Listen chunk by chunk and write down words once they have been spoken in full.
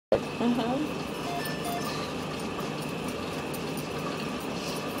Uh-huh.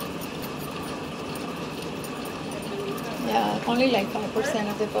 Yeah, only like 5%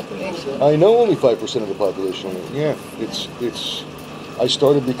 of the population. I know only 5% of the population. Yeah, it's. I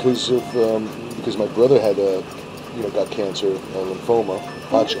started because my brother had got cancer, lymphoma,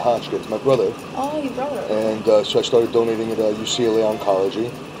 Hodgkin's. My brother. Oh, your brother. And so I started donating at UCLA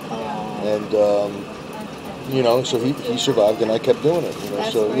Oncology, Oh, and so he survived, and I kept doing it.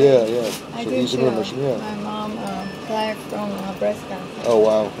 that's So great. yeah. I So did he's in too. remission. Yeah. My mom died from breast cancer. Oh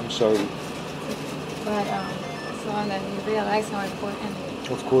wow, I'm sorry. But so then you realize how important it is.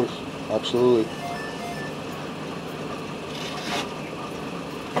 Of course, absolutely.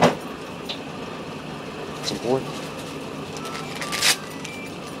 It's important.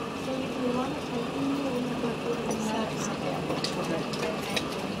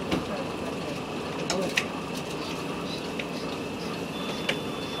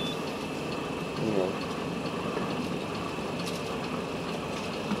 You know.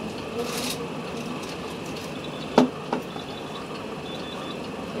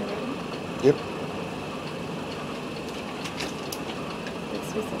 Yep.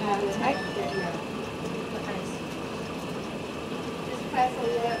 Tight.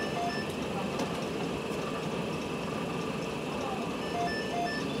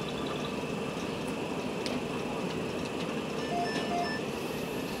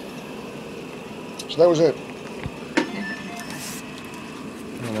 So that was it.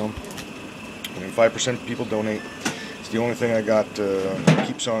 5% people donate. It's the only thing I got.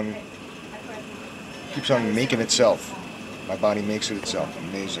 Keeps on making itself. My body makes it itself.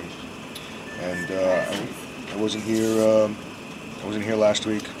 Amazing. And I wasn't here. I wasn't here last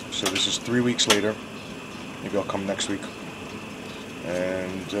week, so this is 3 weeks later. Maybe I'll come next week.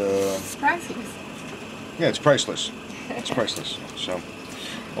 And It's priceless. yeah, it's priceless. It's priceless. So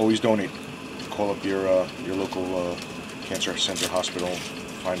always donate. Call up your local cancer center, hospital.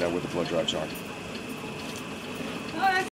 Find out where the blood drives are.